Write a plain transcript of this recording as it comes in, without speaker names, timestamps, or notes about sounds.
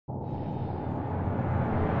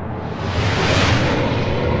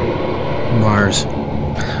miners.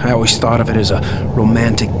 I always thought of it as a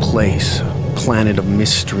romantic place, a planet of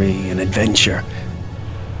mystery and adventure.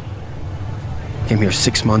 Came here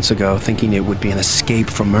 6 months ago thinking it would be an escape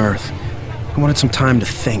from Earth. I wanted some time to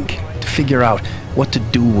think, to figure out what to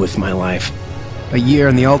do with my life. A year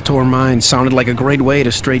in the Altor mines sounded like a great way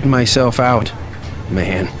to straighten myself out.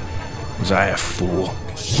 Man, was I a fool.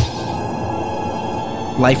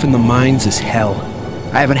 Life in the mines is hell.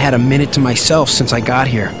 I haven't had a minute to myself since I got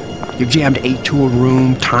here. You're jammed 8 to a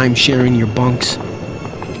room, time-sharing your bunks.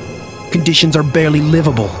 Conditions are barely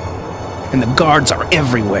livable, and the guards are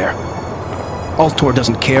everywhere. Altor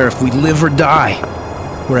doesn't care if we live or die.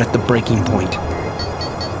 We're at the breaking point.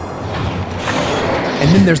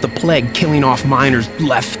 And then there's the plague killing off miners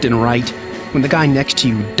left and right. When the guy next to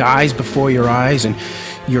you dies before your eyes and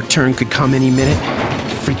your turn could come any minute,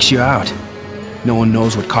 it freaks you out. No one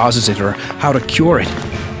knows what causes it or how to cure it.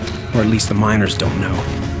 Or at least the miners don't know.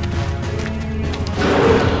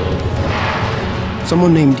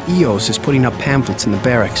 Someone named Eos is putting up pamphlets in the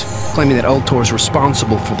barracks, claiming that Ultor is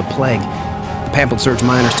responsible for the plague. The pamphlets urge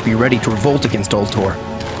miners to be ready to revolt against Ultor.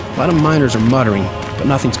 A lot of miners are muttering, but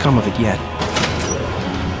nothing's come of it yet.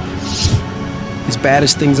 As bad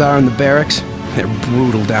as things are in the barracks, they're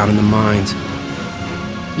brutal down in the mines.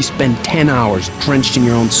 You spend 10 hours drenched in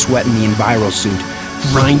your own sweat in the enviro suit,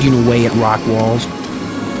 grinding away at rock walls.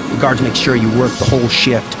 The guards make sure you work the whole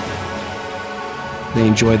shift. They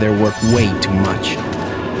enjoy their work way too much.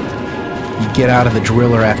 You get out of the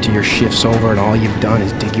driller after your shift's over and all you've done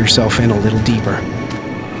is dig yourself in a little deeper.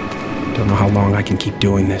 Don't know how long I can keep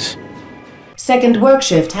doing this. Second work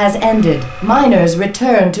shift has ended. Miners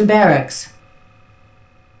return to barracks.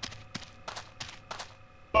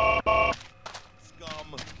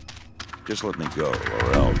 Just let me go,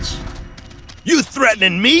 or else. You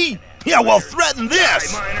threatening me? Yeah, well, threaten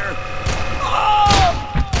this! Hey, miner!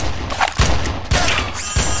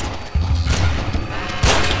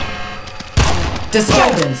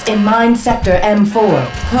 Disturbance in mine sector M4.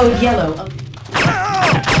 Code yellow.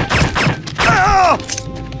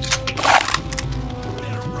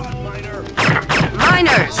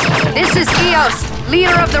 Miners, this is Eos,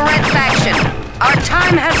 leader of the Red Faction. Our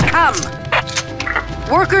time has come.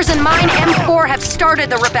 Workers in mine M4 have started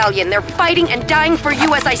the rebellion. They're fighting and dying for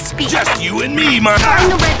you as I speak. Just you and me, miner!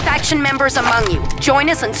 Find the Red Faction members among you. Join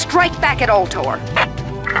us and strike back at Ultor.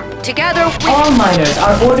 Together, all miners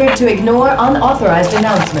are ordered to ignore unauthorized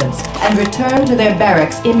announcements and return to their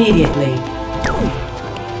barracks immediately.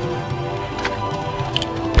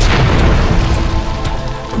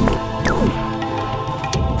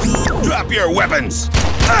 Drop your weapons!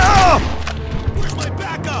 Ah! Where's my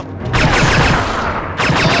backup?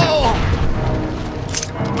 Oh!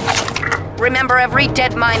 remember every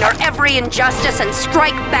dead miner, every injustice, and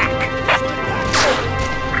strike back.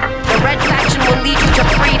 The Red Faction will lead you to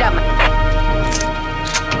freedom.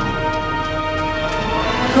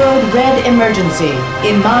 Code Red Emergency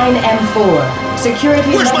in Mine M4.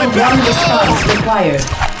 Security level 1 response required.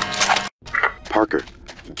 Parker,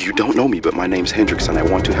 you don't know me, but my name's Hendrix and I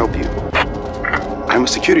want to help you. I'm a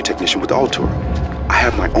security technician with Altor. I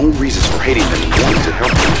have my own reasons for hating them and wanting to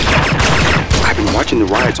help them. I've been watching the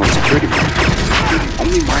riots on security monitors. You're the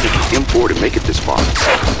only miner from M4 to make it this far.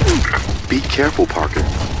 Be careful, Parker.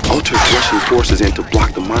 Altor's rushing forces in to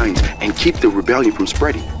block the mines and keep the rebellion from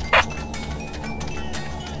spreading.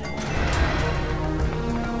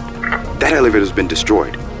 That elevator's been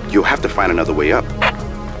destroyed. You'll have to find another way up.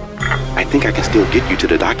 I think I can still get you to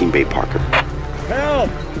the docking bay, Parker. Help!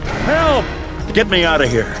 Help! Get me out of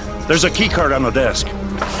here. There's a keycard on the desk.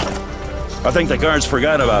 I think the guards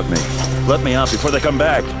forgot about me. Let me out before they come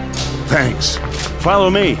back. Thanks.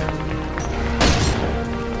 Follow me. Die,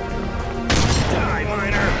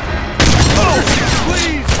 miner! Oh,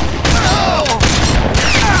 please! Oh!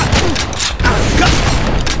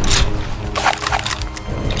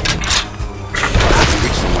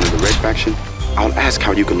 Reach someone in the Red Faction. I'll ask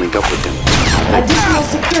how you can link up with them. Additional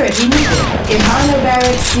security needed in Miner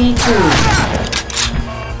Barracks C2.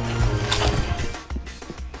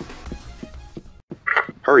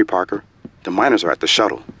 Hurry, Parker. The miners are at the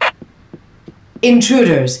shuttle.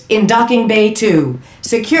 Intruders in Docking Bay 2.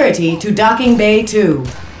 Security to Docking Bay 2.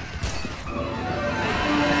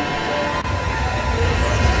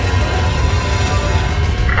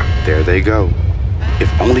 There they go. If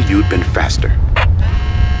only you'd been faster.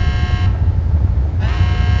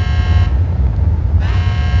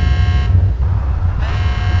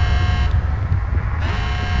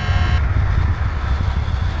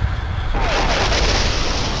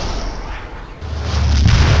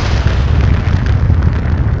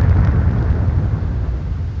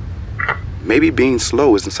 Maybe being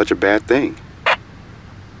slow isn't such a bad thing.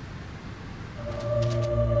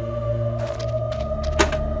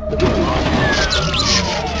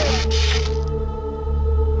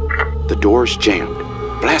 The door's jammed.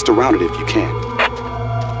 Blast around it if you can.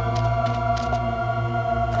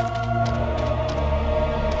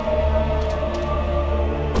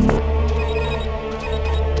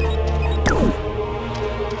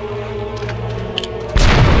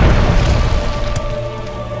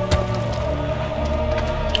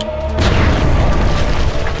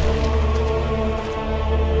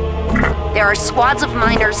 There are squads of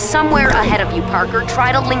miners somewhere ahead of you, Parker.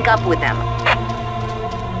 Try to link up with them.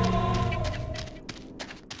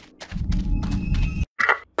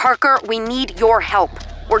 Parker, we need your help.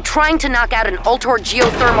 We're trying to knock out an Ultor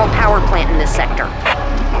geothermal power plant in this sector.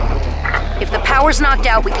 If the power's knocked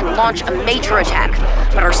out, we can launch a major attack,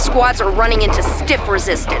 but our squads are running into stiff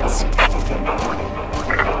resistance.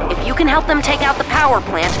 If you can help them take out the power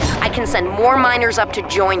plant, I can send more miners up to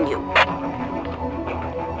join you.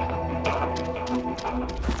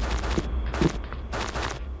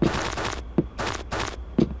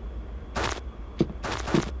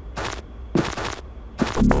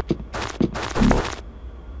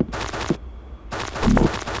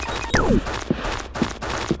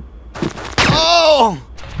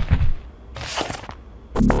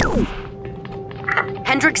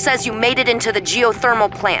 Hendricks says you made it into the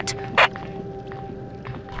geothermal plant.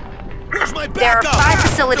 Where's my backup? There are 5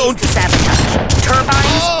 facilities to sabotage.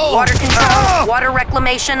 Turbines, water control, water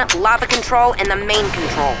reclamation, lava control, and the main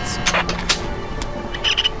controls.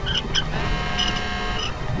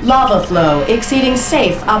 Lava flow exceeding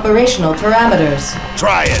safe operational parameters.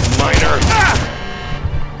 Try it, miner.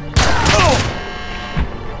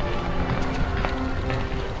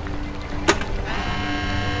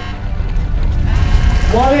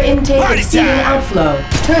 Water intake Party exceeding time! outflow.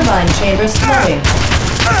 Turbine chambers flooding.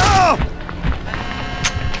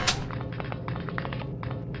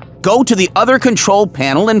 Go to the other control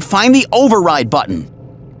panel and find the override button.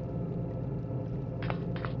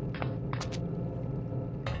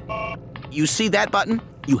 You see that button?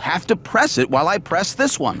 You have to press it while I press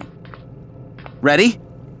this one. Ready?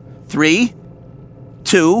 3,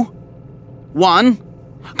 2, 1,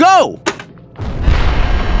 go!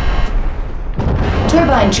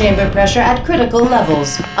 Turbine chamber pressure at critical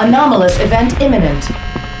levels. Anomalous event imminent.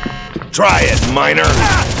 Try it, miner.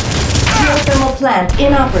 Geothermal plant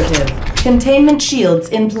inoperative. Containment shields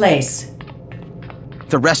in place.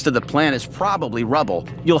 The rest of the plant is probably rubble.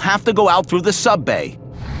 You'll have to go out through the sub-bay.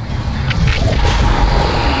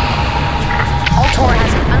 Ultor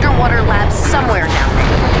has an underwater lab somewhere down there.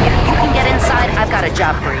 If you can get inside, I've got a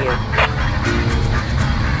job for you.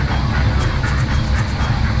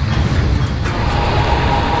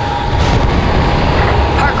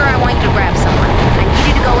 Parker, I want you to grab someone. I need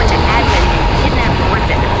you to go into admin and kidnap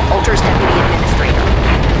Griffin, Ultor's deputy administrator.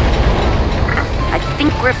 I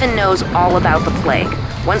think Griffin knows all about the plague.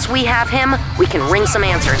 Once we have him, we can wring some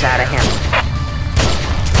answers out of him.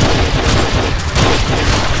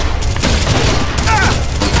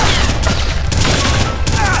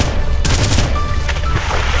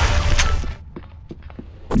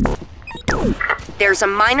 There's a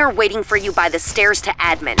miner waiting for you by the stairs to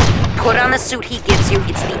admin. Put on the suit he gives you.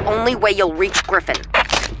 It's the only way you'll reach Griffin.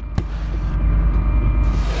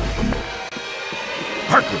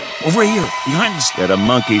 Parker, over here, behind us. Got a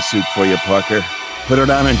monkey suit for you, Parker. Put it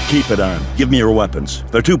on and keep it on. Give me your weapons.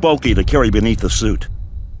 They're too bulky to carry beneath the suit.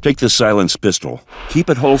 Take this silenced pistol.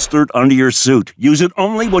 Keep it holstered under your suit. Use it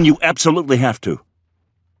only when you absolutely have to.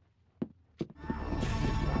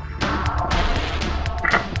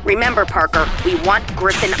 Remember, Parker, we want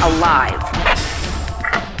Griffin alive.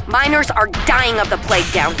 Miners are dying of the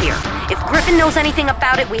plague down here. If Griffin knows anything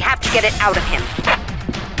about it, we have to get it out of him.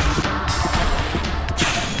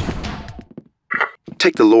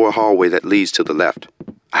 Take the lower hallway that leads to the left.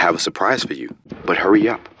 I have a surprise for you, but hurry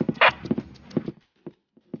up.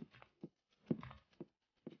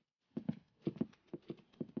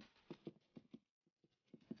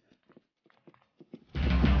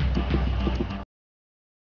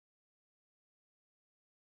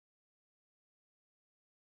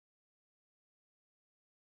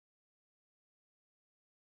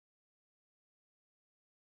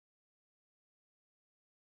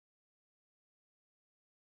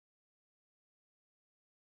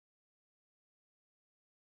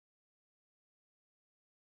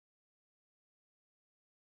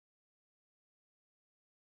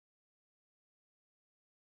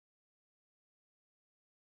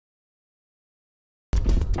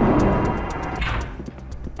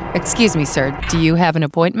 Excuse me, sir. Do you have an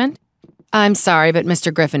appointment? I'm sorry, but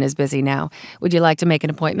Mr. Griffin is busy now. Would you like to make an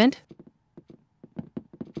appointment?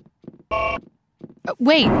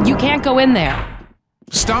 Wait, you can't go in there.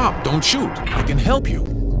 Stop, don't shoot. I can help you.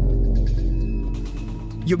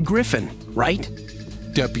 You're Griffin, right?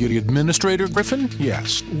 Deputy Administrator Griffin?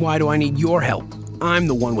 Yes. Why do I need your help? I'm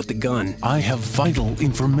the one with the gun. I have vital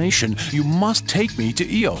information. You must take me to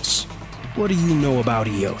EOS. What do you know about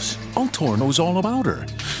EOS? Ultor knows all about her.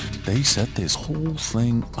 They set this whole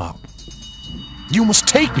thing up. You must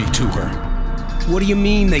take me to her. What do you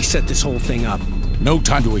mean they set this whole thing up? No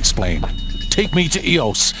time to explain. Take me to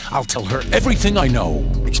EOS. I'll tell her everything I know.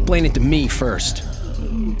 Explain it to me first.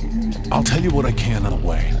 I'll tell you what I can on the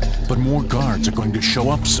way, but more guards are going to show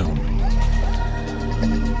up soon.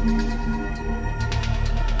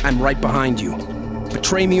 I'm right behind you.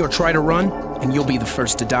 Betray me or try to run, and you'll be the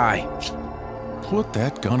first to die. Put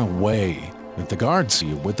that gun away. If the guards see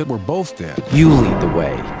you with it, we're both dead. You lead the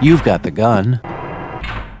way. You've got the gun.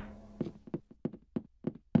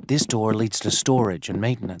 This door leads to storage and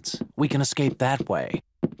maintenance. We can escape that way.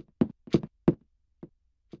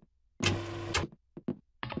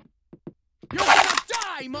 You're gonna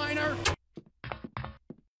die, Miner!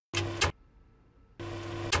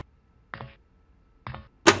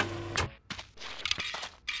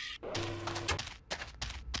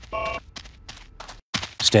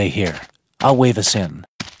 Stay here. I'll wave us in.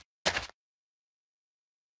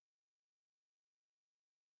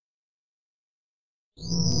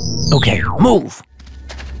 Okay, move!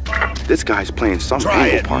 This guy's playing some Try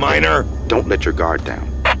angle, it, Parker. Miner. Don't let your guard down.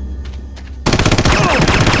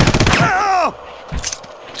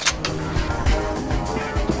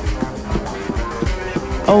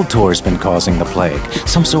 Ultor's been causing the plague.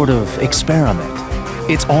 Some sort of experiment.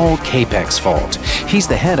 It's all Capek's fault. He's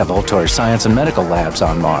the head of Ultor's science and medical labs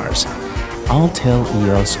on Mars. I'll tell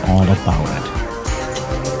EOS all about it.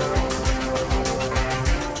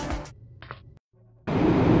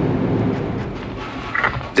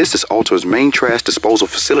 This is Ultor's main trash disposal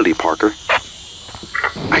facility, Parker.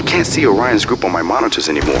 I can't see Orion's group on my monitors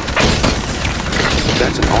anymore.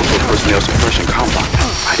 That's an Ultor personnel suppression compound.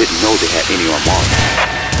 I didn't know they had any on Mars.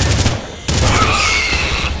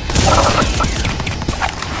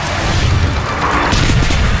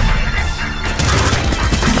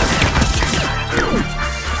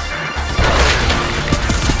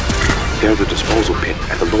 There's a disposal pit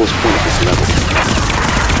at the lowest point of this level.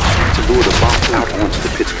 To lure the box out onto the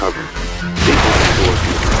pit's cover, then open the doors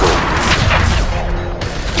from the control.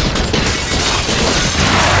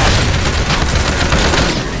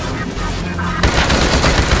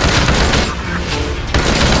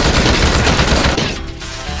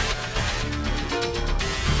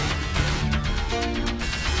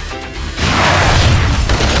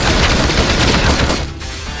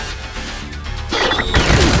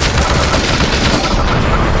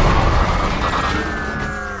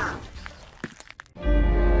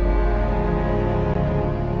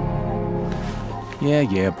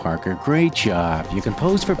 Yeah, Parker. Great job. You can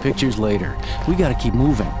pose for pictures later. We gotta keep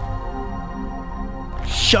moving.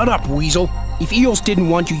 Shut up, Weasel. If EOS didn't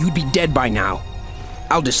want you, you'd be dead by now.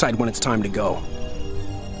 I'll decide when it's time to go.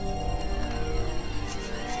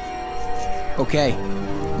 Okay,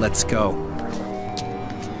 let's go.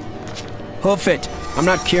 Hoof it. I'm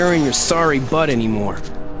not carrying your sorry butt anymore.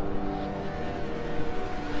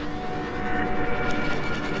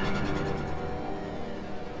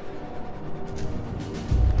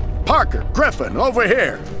 Parker, Griffin, over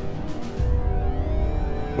here!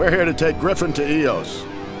 We're here to take Griffin to EOS.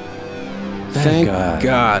 Thank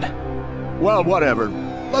God. Well, whatever.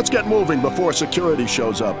 Let's get moving before security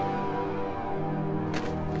shows up.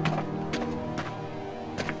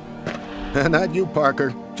 And not you,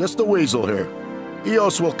 Parker. Just the Weasel here.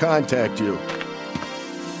 EOS will contact you.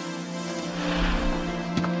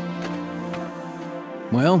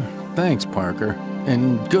 Well, thanks, Parker.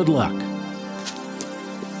 And good luck.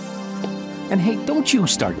 And hey, don't you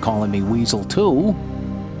start calling me Weasel, too.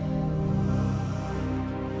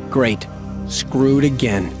 Great. Screwed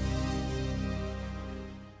again.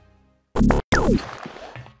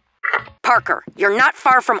 Parker, you're not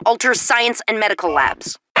far from Ultor's science and medical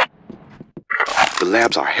labs. The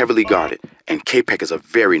labs are heavily guarded, and Capek is a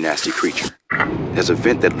very nasty creature. There's a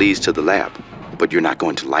vent that leads to the lab, but you're not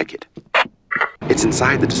going to like it. It's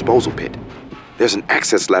inside the disposal pit. There's an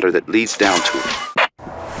access ladder that leads down to it.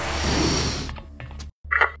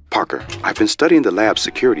 Parker, I've been studying the lab's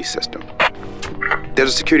security system. There's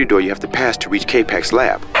a security door you have to pass to reach Capek's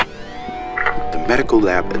lab. The medical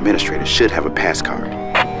lab administrator should have a pass card.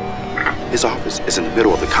 His office is in the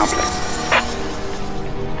middle of the complex.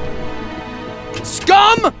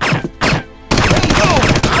 Scum! Hey, yo!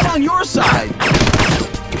 I'm on your side!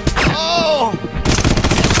 Oh!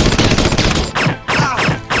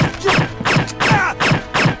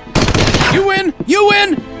 You win! You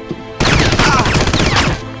win!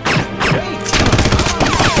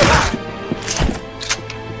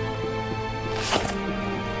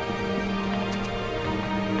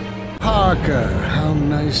 Parker, how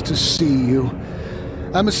nice to see you.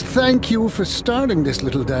 I must thank you for starting this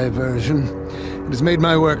little diversion. It has made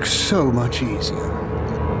my work so much easier.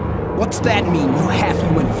 What's that mean, you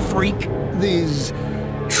half-human freak? These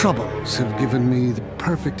troubles have given me the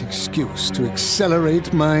perfect excuse to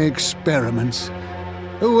accelerate my experiments.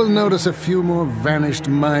 Who will notice a few more vanished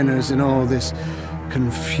miners in all this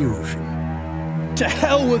confusion? To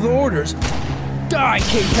hell with orders! Die,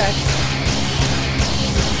 K-Pack!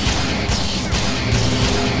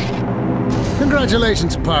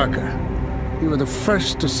 Congratulations, Parker. You were the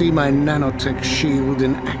first to see my nanotech shield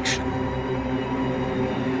in action.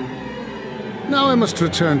 Now I must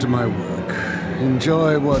return to my work.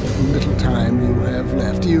 Enjoy what little time you have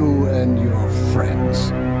left, you and your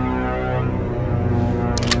friends.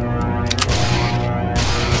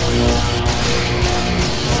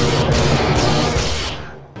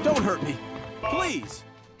 Don't hurt me. Please.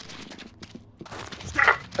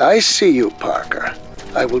 I see you, Parker.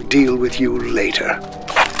 I will deal with you later.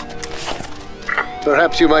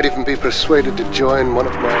 Perhaps you might even be persuaded to join one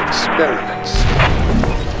of my experiments.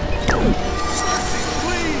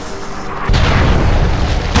 Please!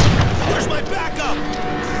 Where's my backup?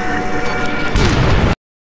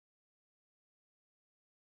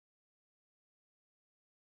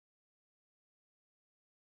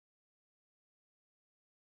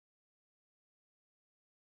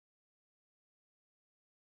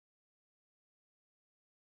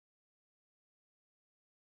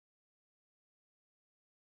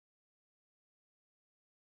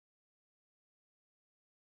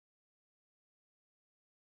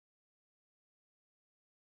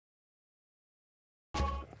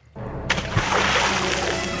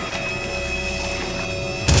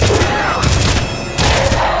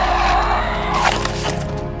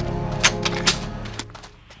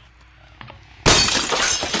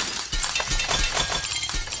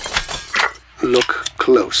 Look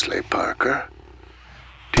closely, Parker.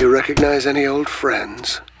 Do you recognize any old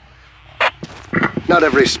friends? Not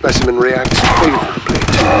every specimen reacts favorably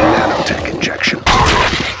to nanotech injection.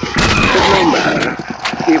 But no matter,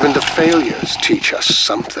 even the failures teach us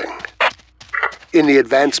something. In the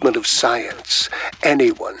advancement of science,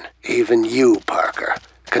 anyone, even you, Parker,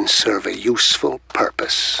 can serve a useful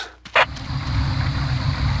purpose.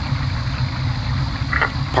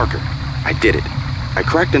 Parker, I did it. I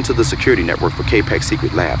cracked into the security network for K-Pack's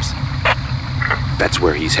secret labs. That's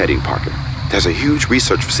where he's heading, Parker. There's a huge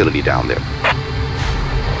research facility down there.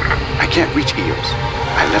 I can't reach Eos.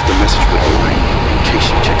 I left a message with Orion in case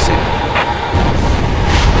she checks in.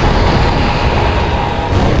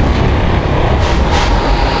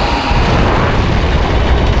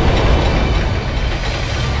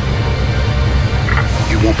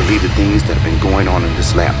 You won't believe the things that have been going on in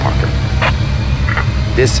this lab, Parker.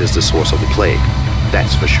 This is the source of the plague.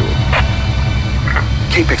 That's for sure.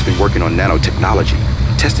 K-Pack's been working on nanotechnology,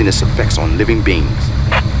 testing its effects on living beings.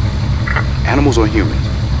 Animals or humans,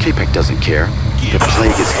 K-Pack doesn't care. The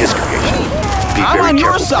plague is his creation. Be I'm very on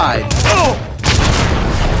your careful. side.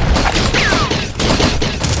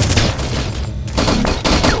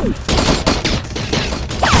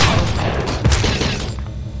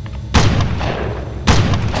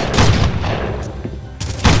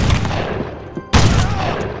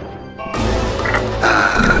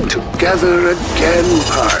 Together again,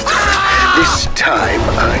 Parker. This time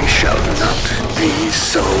I shall not be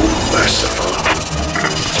so merciful.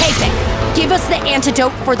 K-Pack, give us the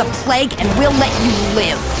antidote for the plague and we'll let you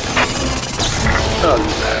live.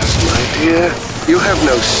 Unless, my dear, you have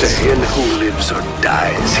no say in who lives or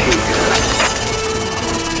dies here.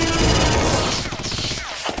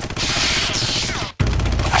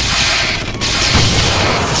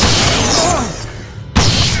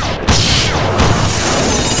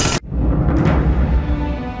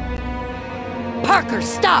 Parker,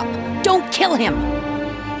 stop! Don't kill him!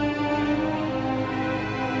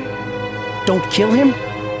 Don't kill him?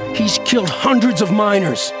 He's killed hundreds of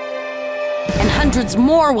miners. And hundreds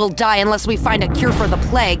more will die unless we find a cure for the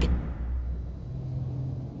plague.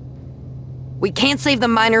 We can't save the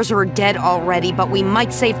miners who are dead already, but we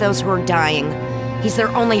might save those who are dying. He's their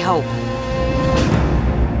only hope.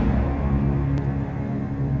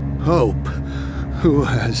 Hope? Who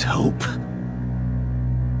has hope?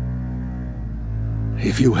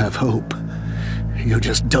 If you have hope, you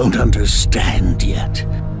just don't understand yet.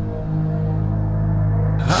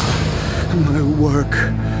 My work,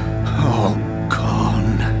 all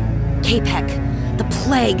gone. K-Pack, the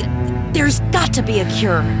plague, there's got to be a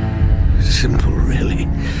cure. Simple, really.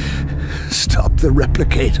 Stop the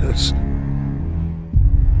replicators.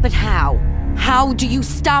 But how? How do you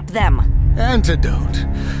stop them? Antidote.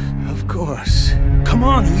 Of course. Come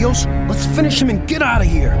on, Eos. Let's finish him and get out of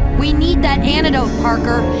here. We need that antidote,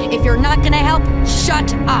 Parker. If you're not gonna help,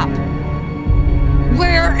 shut up.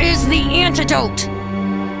 Where is the antidote?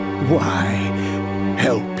 Why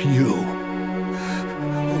help you?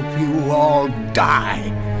 Hope you all die.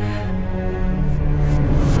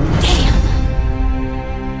 Damn!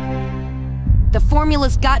 The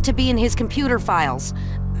formula's got to be in his computer files.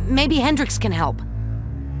 Maybe Hendricks can help.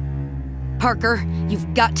 Parker,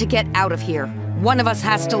 you've got to get out of here. One of us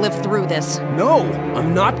has to live through this. No,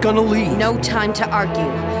 I'm not gonna leave. No time to argue.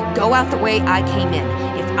 Go out the way I came in.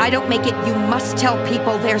 If I don't make it, you must tell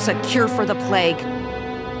people there's a cure for the plague.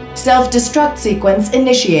 Self-destruct sequence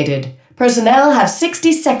initiated. Personnel have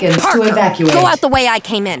 60 seconds Parker, to evacuate. Go out the way I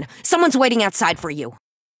came in. Someone's waiting outside for you.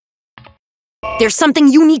 There's something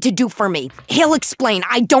you need to do for me. He'll explain.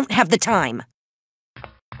 I don't have the time.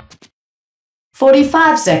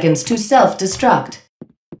 45 seconds to self-destruct.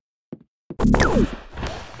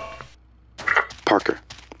 Parker,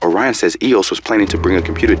 Orion says Eos was planning to bring a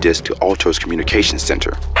computer disk to Altor's communications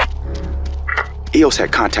center. Eos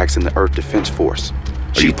had contacts in the Earth Defense Force.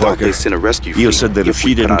 She thought they sent a rescue fleet. Eos said that if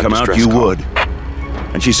she didn't come out, you would.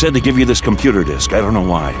 And she said to give you this computer disk. I don't know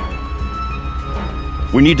why.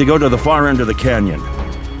 We need to go to the far end of the canyon.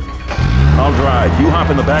 I'll drive. You hop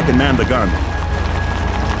in the back and man the gun.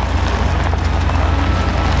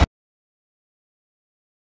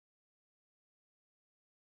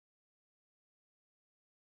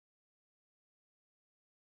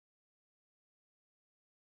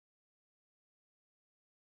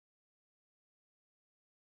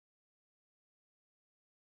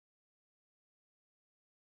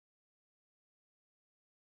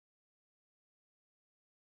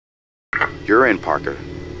 You're in, Parker.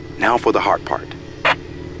 Now for the hard part.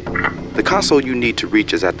 The console you need to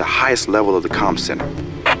reach is at the highest level of the comm center.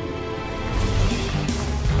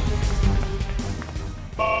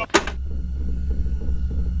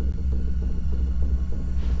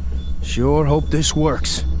 Sure hope this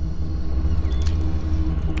works.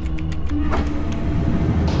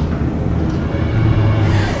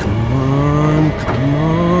 Come on, come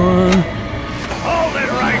on. Hold it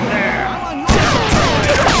right there!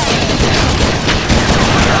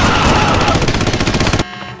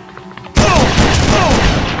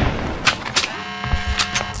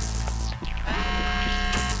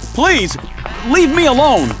 Please, leave me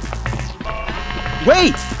alone!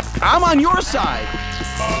 Wait! I'm on your side!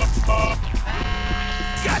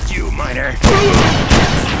 Got you, miner.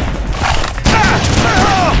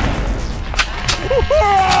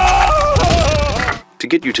 To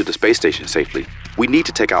get you to the space station safely, we need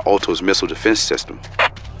to take out Altor's missile defense system.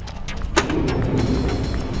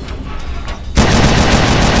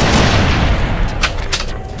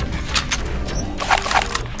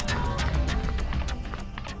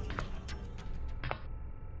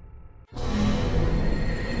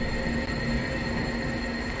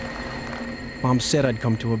 Mom said I'd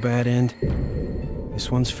come to a bad end. This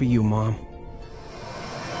one's for you, Mom.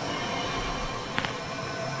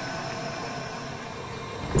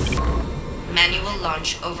 Manual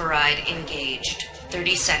launch override engaged.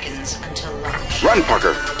 30 seconds until launch. Run,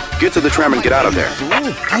 Parker! Get to the tram and get out of there.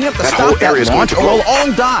 I have to That stop whole that area's going launch to or blow. we'll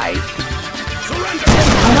all die!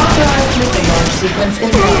 Unauthorized missile launch sequence in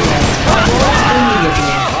progress. Abort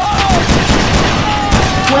immediately.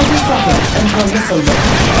 20 seconds until missile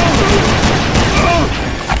launch.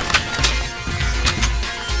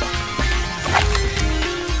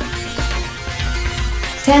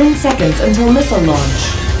 10 seconds until missile launch.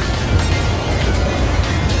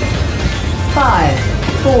 5,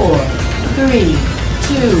 4, 3,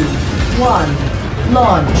 2, 1,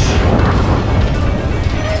 launch.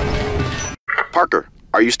 Parker,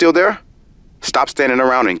 are you still there? Stop standing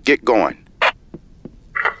around and get going.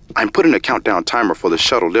 I'm putting a countdown timer for the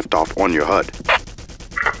shuttle liftoff on your HUD.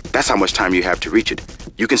 That's how much time you have to reach it.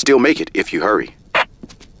 You can still make it if you hurry.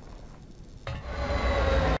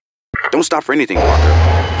 Don't stop for anything,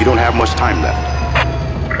 Parker. You don't have much time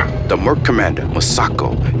left. The Merc commander,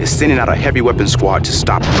 Masako, is sending out a heavy weapon squad to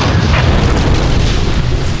stop you.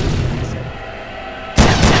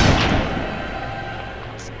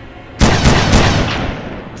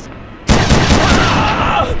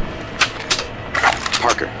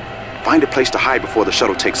 Parker, find a place to hide before the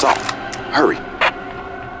shuttle takes off. Hurry.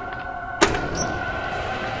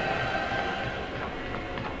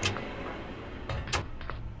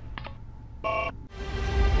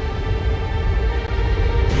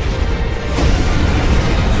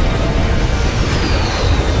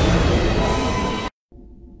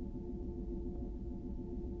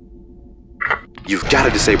 You've got to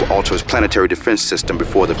disable Altor's planetary defense system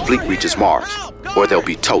before the fleet reaches Mars, or they'll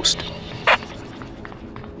be toast.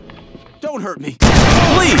 Don't hurt me.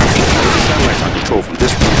 Please! Satellites are controlled from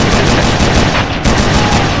this room to the next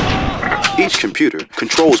room. Each computer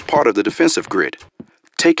controls part of the defensive grid.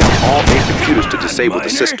 Take out all 8 computers to disable the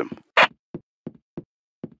system.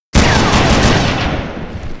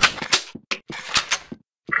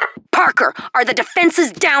 Parker, are the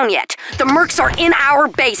defenses down yet? The mercs are in our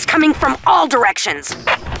base, coming from all directions.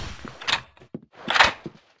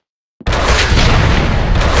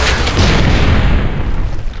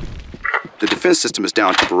 The defense system is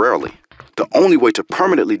down temporarily. The only way to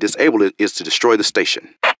permanently disable it is to destroy the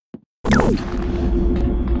station.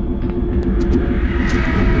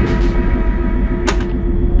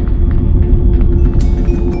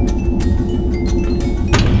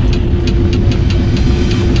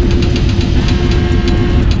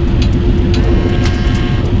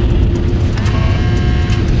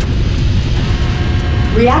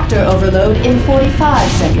 Reactor overload in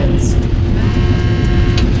 45 seconds.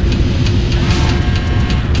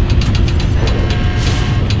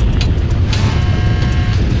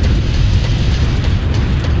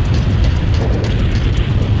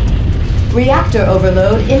 Reactor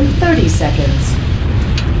overload in 30 seconds.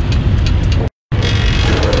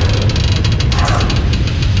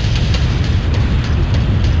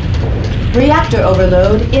 Reactor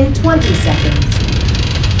overload in 20 seconds.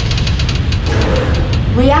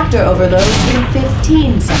 Reactor overload in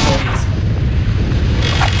 15 seconds.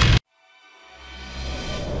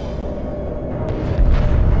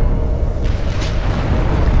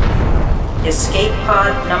 Escape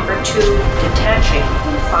pod number 2 detaching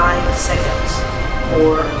in 5 seconds.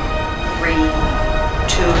 4, 3,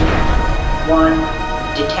 2, 1,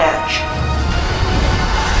 detach.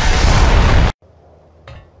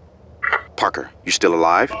 Parker, you still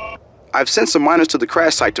alive? I've sent some miners to the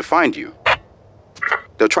crash site to find you.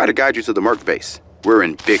 They'll try to guide you to the Merc base. We're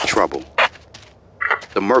in big trouble.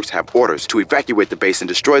 The Mercs have orders to evacuate the base and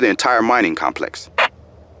destroy the entire mining complex.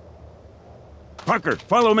 Parker,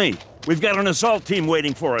 follow me. We've got an assault team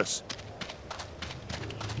waiting for us.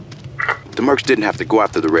 The Mercs didn't have to go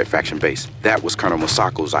after the Red Faction base. That was Colonel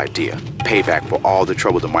Masako's idea. Payback for all the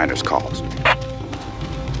trouble the miners caused.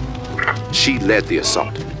 She led the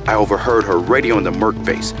assault. I overheard her radioing the Merc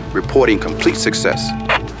base, reporting complete success.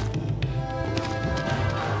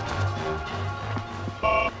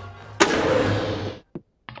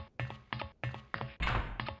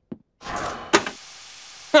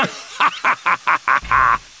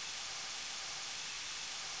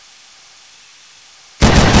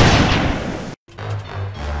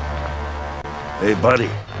 Hey, buddy,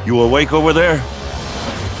 you awake over there?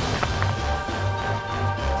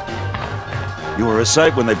 You were a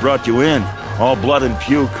sight when they brought you in, all blood and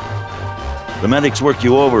puke. The medics worked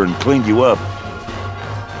you over and cleaned you up.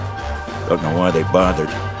 Don't know why they bothered.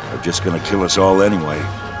 They're just gonna kill us all anyway.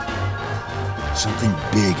 Something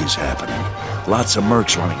big is happening. Lots of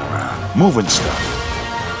mercs running around, moving stuff.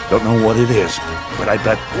 Don't know what it is, but I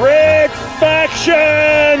bet Red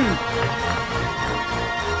Faction!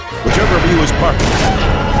 Whichever of you is Parker.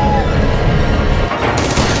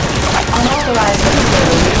 Unauthorized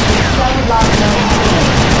intel reaching cell block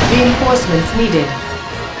 19. Reinforcements needed.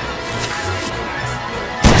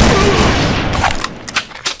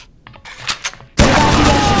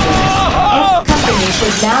 Evacuation. F company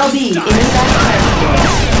should now be in evac transport.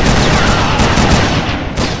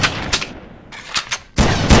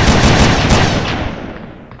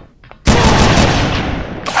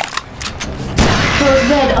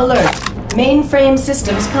 Red alert. Mainframe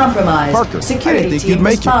systems compromised. Parker, Security I didn't think team you'd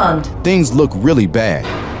make respond. it. Things look really bad.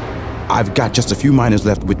 I've got just a few miners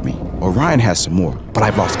left with me. Orion has some more, but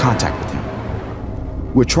I've lost contact with him.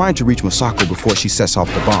 We're trying to reach Masako before she sets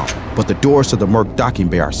off the bomb, but the doors to the Merc docking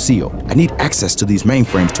bay are sealed. I need access to these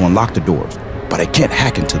mainframes to unlock the doors, but I can't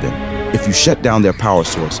hack into them. If you shut down their power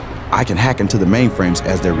source, I can hack into the mainframes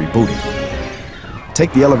as they're rebooting.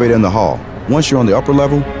 Take the elevator in the hall. Once you're on the upper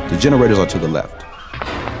level, the generators are to the left.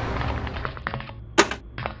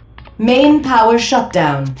 Main power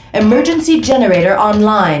shutdown. Emergency generator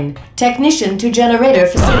online. Technician to generator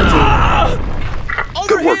facility.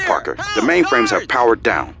 Good work, Parker. The mainframes have powered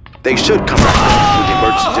down. They should come back when the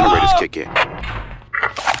emergency generators kick in.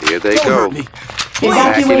 Here they go.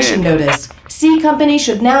 Evacuation notice. C company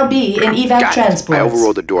should now be in evac transport. I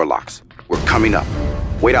overrode the door locks. We're coming up.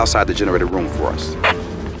 Wait outside the generator room for us.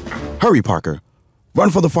 Hurry, Parker. Run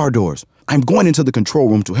for the far doors. I'm going into the control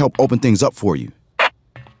room to help open things up for you.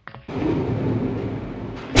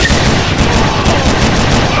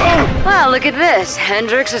 Well, look at this.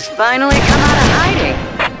 Hendrix has finally come out of hiding.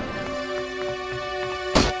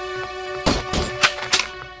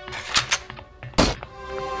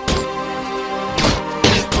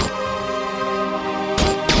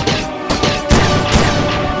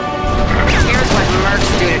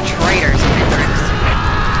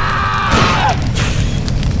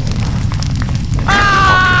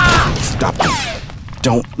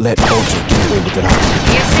 Don't let Ultra get away with it all.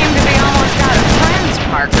 You seem to be almost out of friends,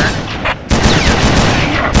 Parker.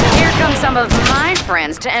 Here come some of my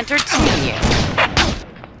friends to entertain you.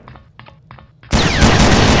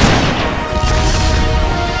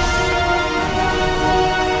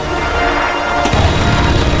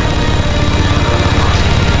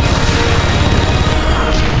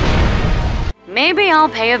 Maybe I'll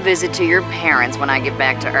pay a visit to your parents when I get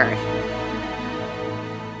back to Earth.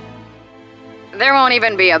 There won't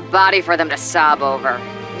even be a body for them to sob over.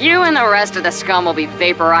 You and the rest of the scum will be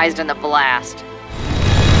vaporized in the blast.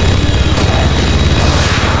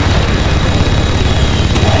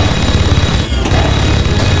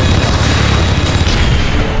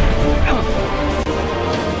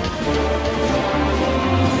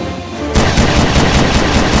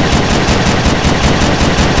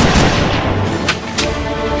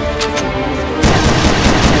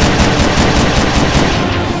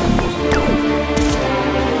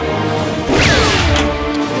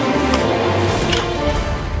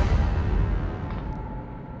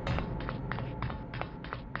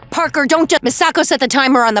 Parker, don't just— Misako set the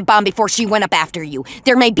timer on the bomb before she went up after you.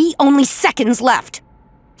 There may be only seconds left.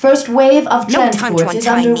 First wave of No time to transport is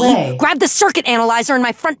untie underway. me. Grab the circuit analyzer in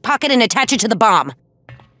my front pocket and attach it to the bomb.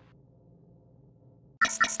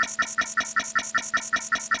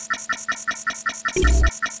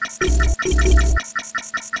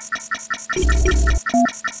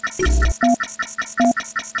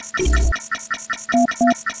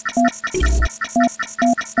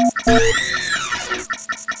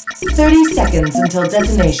 "30 seconds until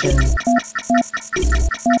detonation.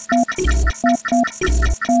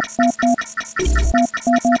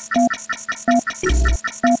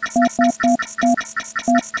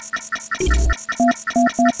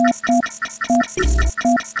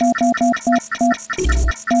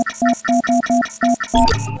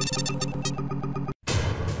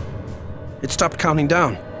 It stopped counting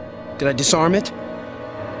down. Did I disarm it?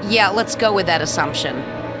 Yeah, let's go with that assumption.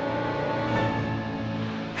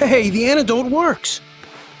 Hey, the antidote works.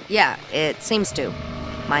 Yeah, it seems to.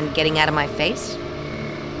 Mind getting out of my face?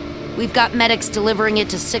 We've got medics delivering it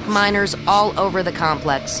to sick miners all over the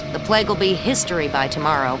complex. The plague will be history by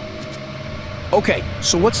tomorrow. Okay,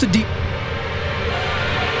 so what's the deep...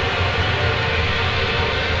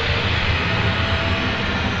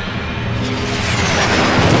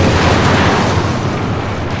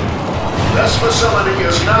 This facility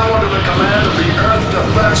is now under the command of the Earth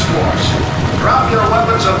Defense Force. Drop your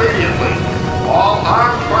weapons immediately. All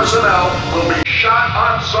armed personnel will be shot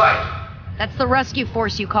on sight. That's the rescue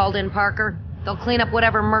force you called in, Parker. They'll clean up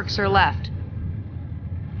whatever mercs are left.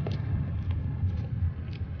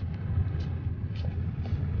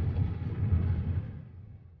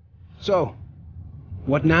 So,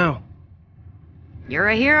 what now? You're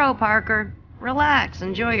a hero, Parker. Relax,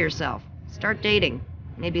 enjoy yourself. Start dating.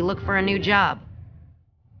 Maybe look for a new job.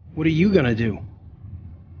 What are you gonna do?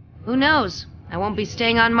 Who knows? I won't be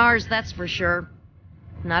staying on Mars, that's for sure.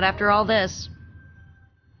 Not after all this.